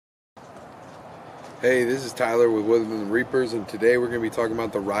Hey, this is Tyler with Woodland Reapers, and today we're going to be talking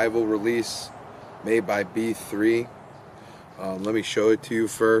about the Rival release made by B3. Let me show it to you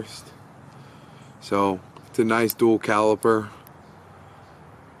first. So, it's a nice dual caliper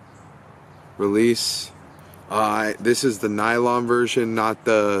release. This is the nylon version, not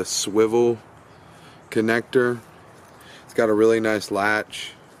the swivel connector. It's got a really nice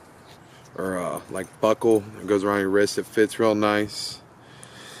latch, or like buckle. It goes around your wrist. It fits real nice.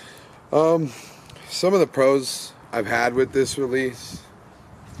 Some of the pros I've had with this release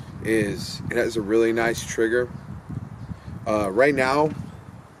is it has a really nice trigger. Right now,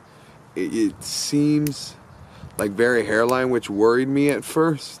 it seems like very hairline, which worried me at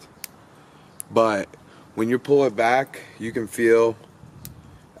first. But when you pull it back, you can feel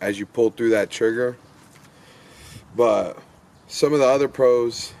as you pull through that trigger. But some of the other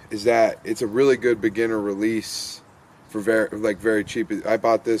pros is that it's a really good beginner release for very cheap. I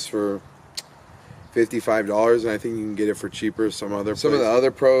bought this for $55, and I think you can get it for cheaper some of the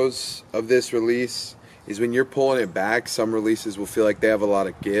other pros of this release is when you're pulling it back, some releases will feel like they have a lot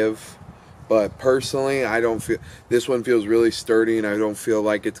of give, but personally I don't feel this one feels really sturdy, and I don't feel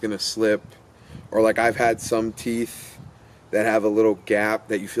like it's gonna slip, or like I've had some teeth that have a little gap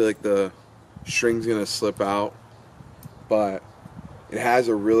that you feel like the string's gonna slip out. But it has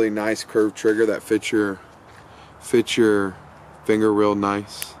a really nice curved trigger that fits your finger real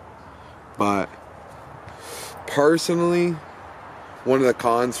nice. But personally, one of the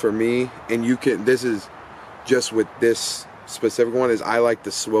cons for me, and this is just with this specific one, is I like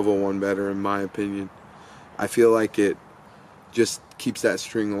the swivel one better in my opinion. I feel like it just keeps that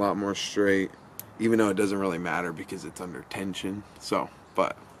string a lot more straight, even though it doesn't really matter because it's under tension.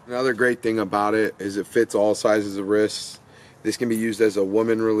 But another great thing about it is it fits all sizes of wrists. This can be used as a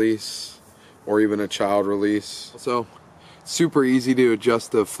woman release or even a child release. So super easy to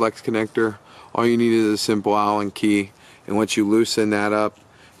adjust the flex connector. All you need is a simple Allen key, and once you loosen that up,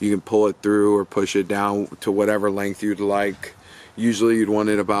 you can pull it through or push it down to whatever length you'd like. Usually you'd want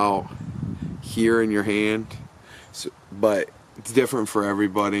it about here in your hand, but it's different for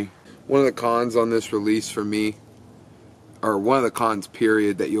everybody. One of the cons on this release for me, or one of the cons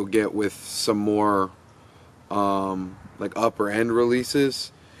period, that you'll get with some more like upper end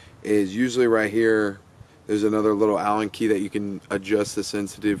releases, is usually right here there's another little Allen key that you can adjust the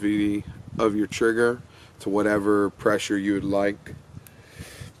sensitivity of your trigger to whatever pressure you would like.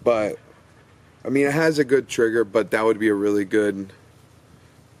 But I mean, it has a good trigger, but that would be a really good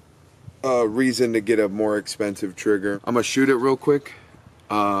reason to get a more expensive trigger. I'm gonna shoot it real quick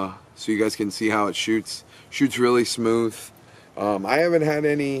so you guys can see how it shoots. Shoots really smooth. I haven't had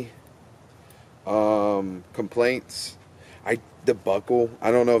any complaints. The buckle, I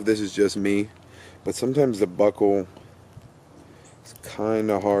don't know if this is just me, but sometimes the buckle is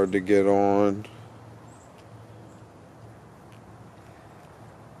kind of hard to get on.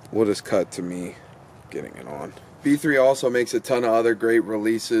 We'll just cut to me getting it on. B3 also makes a ton of other great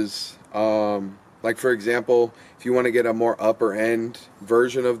releases. Like for example, if you want to get a more upper end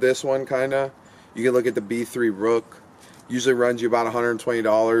version of this one, you can look at the B3 Rook. Usually runs you about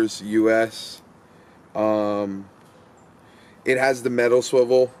 $120 US. It has the metal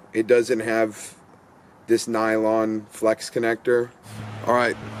swivel. It doesn't have this nylon flex connector.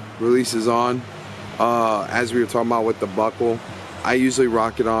 Alright, release is on. As we were talking about with the buckle, I usually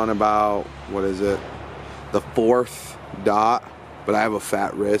rock it on about, what is it, the 4th dot, but I have a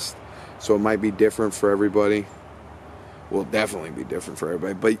fat wrist, so it might be different for everybody. Will definitely be different for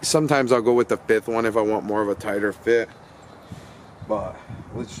everybody, but sometimes I'll go with the 5th one if I want more of a tighter fit. But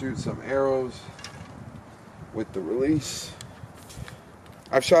let's shoot some arrows with the release.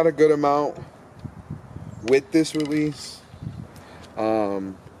 I've shot a good amount with this release,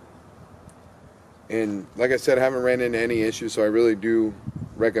 and like I said, I haven't ran into any issues, so I really do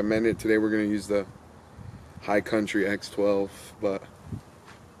recommend it. Today we're going to use the High Country X12, but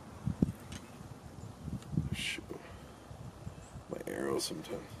shoot, my arrows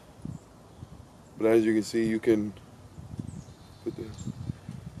sometimes. But as you can see, you can put this.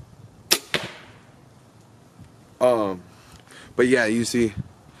 But yeah, you see,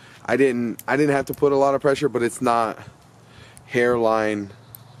 I didn't have to put a lot of pressure, but it's not hairline.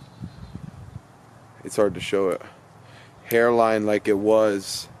 It's hard to show it. Hairline like it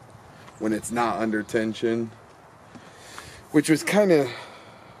was when it's not under tension, which was kind of,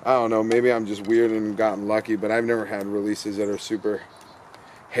 I don't know, maybe I'm just weird and gotten lucky, but I've never had releases that are super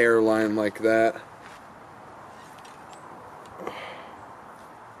hairline like that.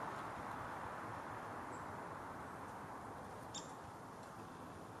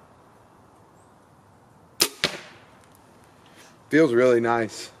 Feels really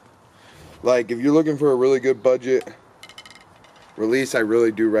nice. Like, if you're looking for a really good budget release, I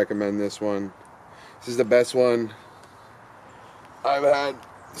really do recommend this one. This is the best one I've had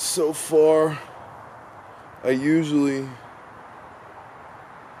so far. I usually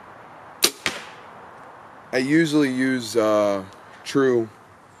use True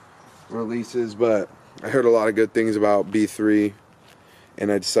releases, but I heard a lot of good things about B3,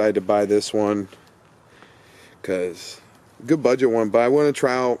 and I decided to buy this one because good budget one. But I want to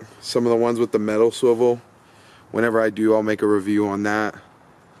try out some of the ones with the metal swivel. Whenever I do, I'll make a review on that.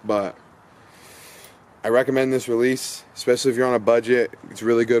 But I recommend this release, especially if you're on a budget. It's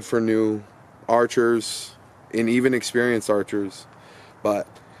really good for new archers and even experienced archers. But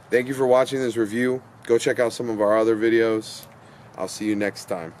thank you for watching this review. Go check out some of our other videos. I'll see you next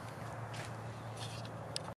time.